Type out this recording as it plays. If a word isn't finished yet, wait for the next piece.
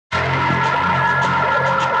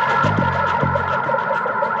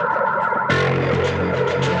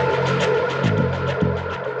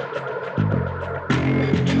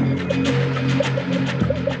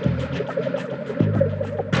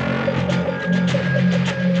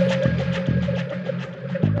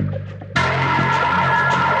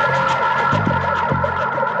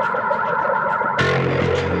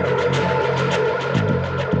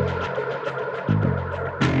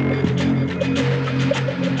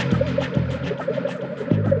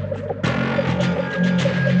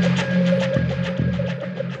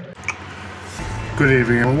Good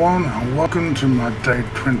evening everyone, and welcome to my day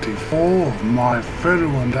 24 of my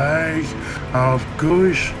 31 days of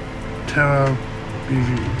Ghoulies terror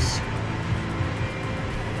reviews.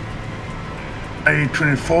 Day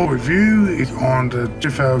 24 review is on the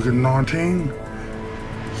 2019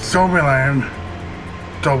 Zombieland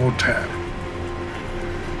double tap.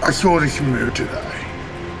 I saw this movie today,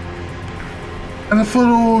 and I thought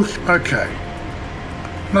it was okay.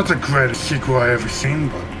 Not the greatest sequel I ever seen,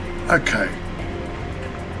 but okay.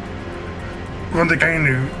 Run the game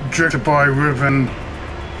directed by Reverend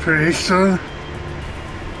Wichita,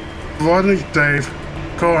 writers Dave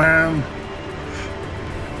Cohan,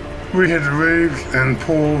 Richard Reeves, and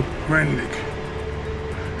Paul Rennick.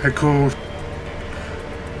 Of course,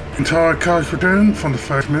 entire cast return from the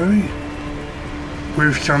first movie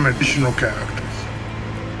with some additional characters.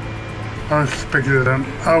 I'll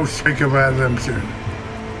speak about them soon.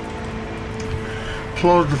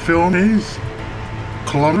 Plot of the film is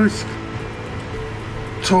Columbus,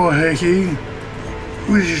 Tallahassee,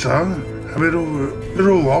 Wichita, a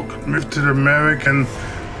little rock, moved to the American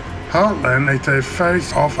heartland as they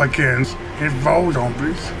face off against evolved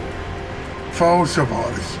zombies, fall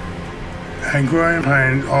survivors, and growing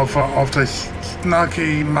pains of the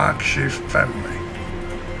snarky makeshift family.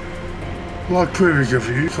 Like previous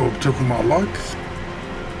reviews, I'll talk about my likes,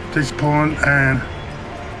 disappointment, and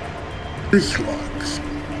dislikes.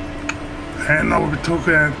 And I will be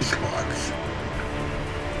talking about dislikes.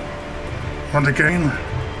 On the game,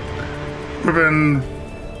 Reverend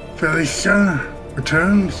Felicia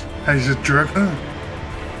returns as the director,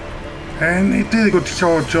 and he did a good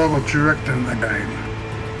solid job of directing the game.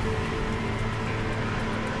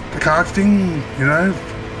 The casting,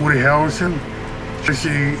 Woody Harrelson,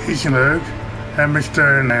 Jesse Eisenberg, and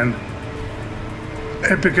Mr. and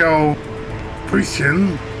Abigail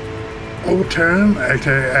Breslin all turn as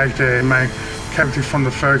their main characters from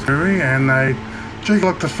the first movie, and they, just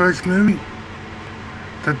like the first movie,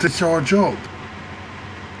 they did a solid job.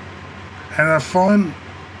 And I find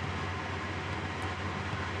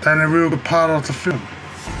they're a real good part of the film.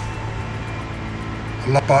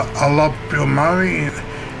 I love Bill Murray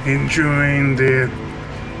during the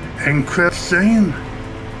end credits scene.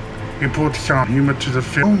 He brought some humor to the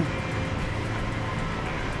film.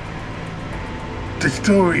 The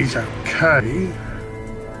story is okay,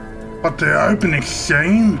 but the opening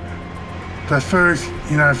scene, the first,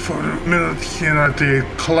 for minutes, the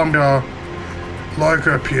Columbia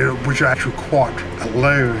logo appeared, which was actually quite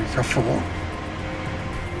hilarious, I thought.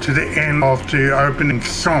 To the end of the opening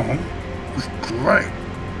song was great.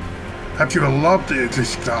 Actually, I loved it at the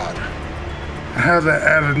start. How they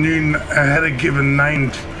had to give a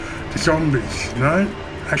name to zombies,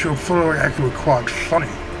 Actually, I thought it was actually quite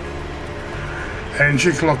funny. And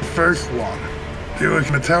just like the first one, there was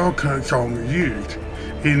Metallica song used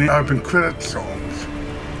in the open credit songs,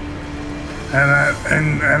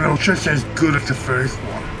 and it was just as good as the first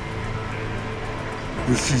one.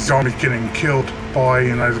 We see zombies getting killed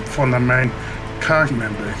by from the main cast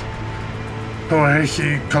members,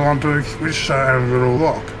 Tallahassee, Columbus, Wichita, and Little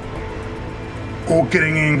Rock, all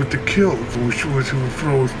getting in with the kills, which was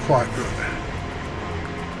quite good.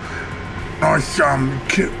 Nice zombie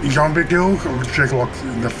kills, just like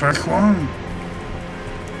the first one.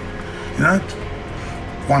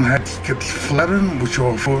 One head gets flattened, which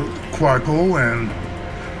I thought quite cool, and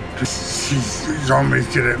just see zombies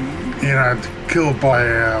get killed by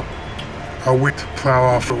a whip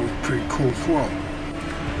thrower. I thought it was pretty cool as well.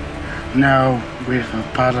 Now, with a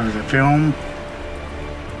part of the film,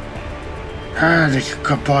 this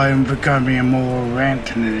could probably become a more rant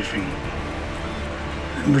than anything,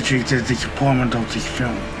 which is the disappointment of this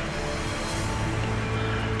film.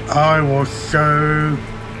 I was so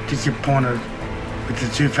disappointed with the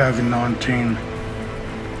 2019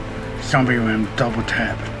 Zombieland double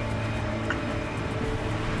tap.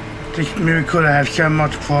 This movie could have had so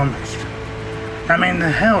much promise. I mean,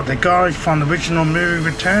 the guys from the original movie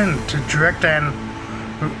returned to direct and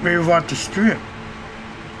rewrite the script.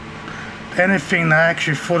 The only thing they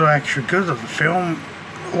actually thought was actually good of the film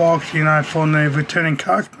was, from the returning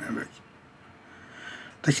cast members.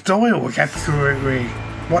 The story was absolutely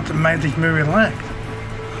what made this movie lack.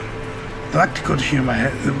 I like the good humour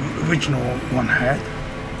the original one had.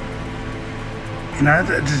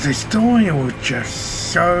 The story was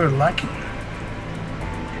just so lacking.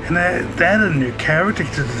 And they added a new character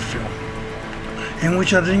to the film, in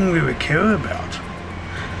which I didn't really care about.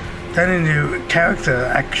 The only new character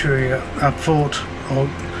actually I thought,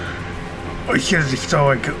 or should the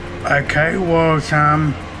story okay, was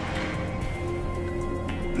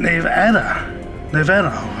Nevada,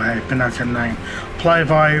 I pronounce her name, played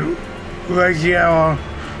by Rosie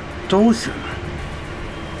Dawson.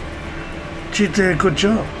 She did a good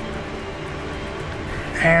job.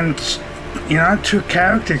 And, you know, two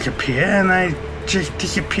characters appear and they just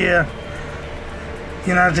disappear,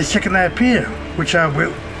 you know, the second they appear, which are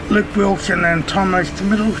Luke Wilson and Thomas the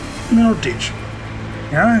Middleditch.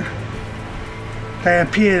 You know, they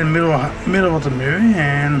appear in the middle of the movie,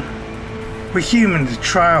 and we see them in the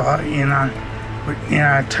trailer,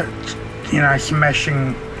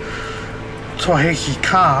 smashing Tahassee's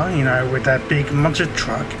car, you know, with that big monster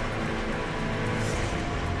truck.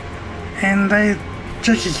 And they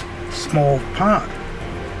just a small part.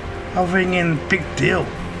 I was thinking, big deal.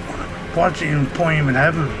 What's the point even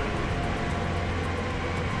having them?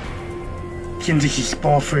 Since this is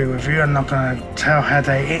spoil-free review, I'm not going to tell how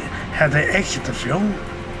they exit the film.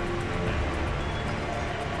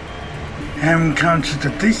 And when it comes to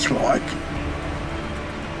the dislike,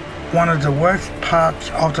 one of the worst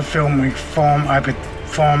parts of the film is from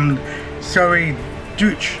Zoe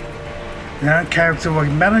Deutsch, you know, character was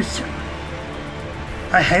Madison.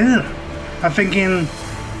 I hated it. I'm thinking,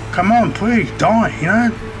 come on, please die, you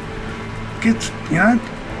know,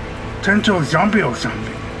 turn into a zombie or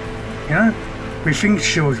something, you know. We think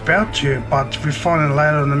she was about to, but we find out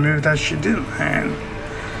later in the movie that she didn't,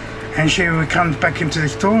 and she comes back into the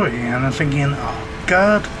story, and I'm thinking, oh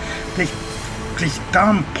God, this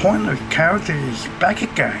dumb, pointless character is back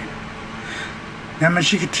again. I mean,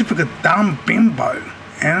 she's a typical dumb bimbo,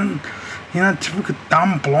 and, you know, typical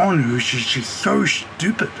dumb blonde who's just so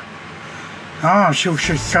stupid. Oh, she was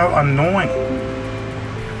just so annoying.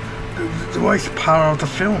 The worst part of the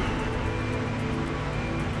film.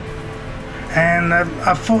 And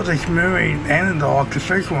I thought this movie ended like the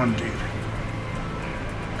first one did.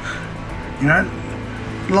 You know,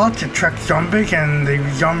 like to attract zombies, and the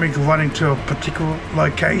zombies run into a particular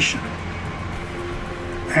location.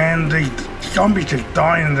 And the zombies just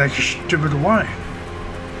die in their stupid way.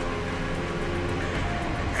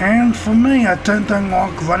 And for me, I don't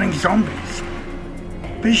like running zombies.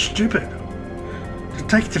 Be stupid. To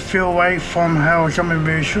take the feel away from how a zombie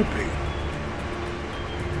movie should be.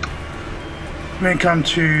 When it comes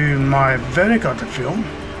to my verdict of the film,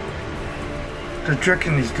 the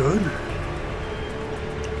directing is good.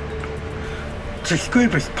 The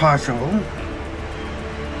script is passable.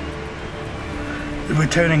 The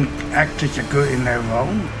returning actors are good in their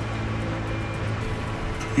role.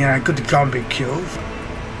 You know, good zombie kills.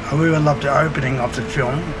 I really love the opening of the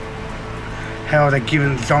film. How they're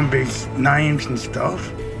giving zombies names and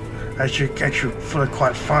stuff. Actually feel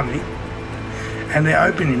quite funny. And the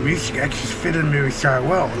opening music actually fit in the movie so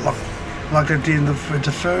well, like they did in the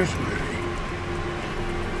first movie.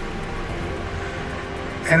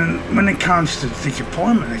 And when it comes to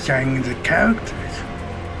disappointment, again, the characters,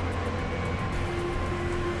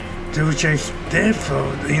 they were just there for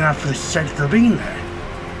the sake of being there.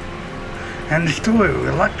 And the story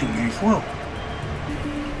was lacking as well.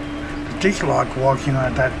 The dislike was, you know,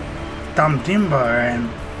 that dumb dimbo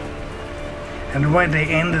and the way they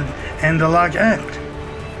ended and the large act.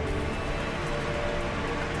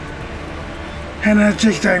 And I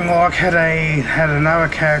just don't like how they had another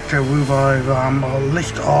character with a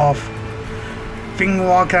list of things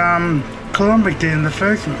like Columbus did in the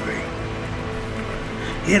first movie.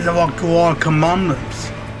 He had like a lot of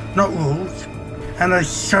commandments, not rules, and they're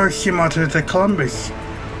so similar to the Columbus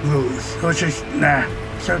rules. It was just, nah,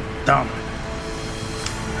 so dumb.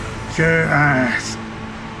 So,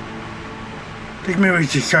 this movie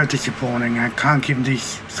is just so disappointing. I can't give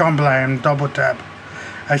this Zombieland Double Tap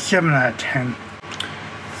a 7 out of 10.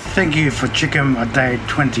 Thank you for checking my day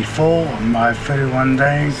 24 on my 31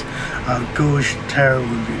 days of Ghoulies Terror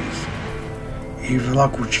reviews. If you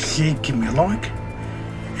like what you see, give me a like.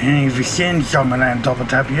 And if you've seen Zombieland Double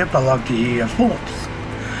Tap yet, I'd like to hear your thoughts.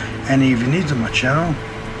 And if you're new to my channel,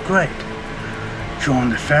 great. Join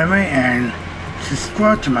the family and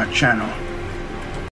subscribe to my channel.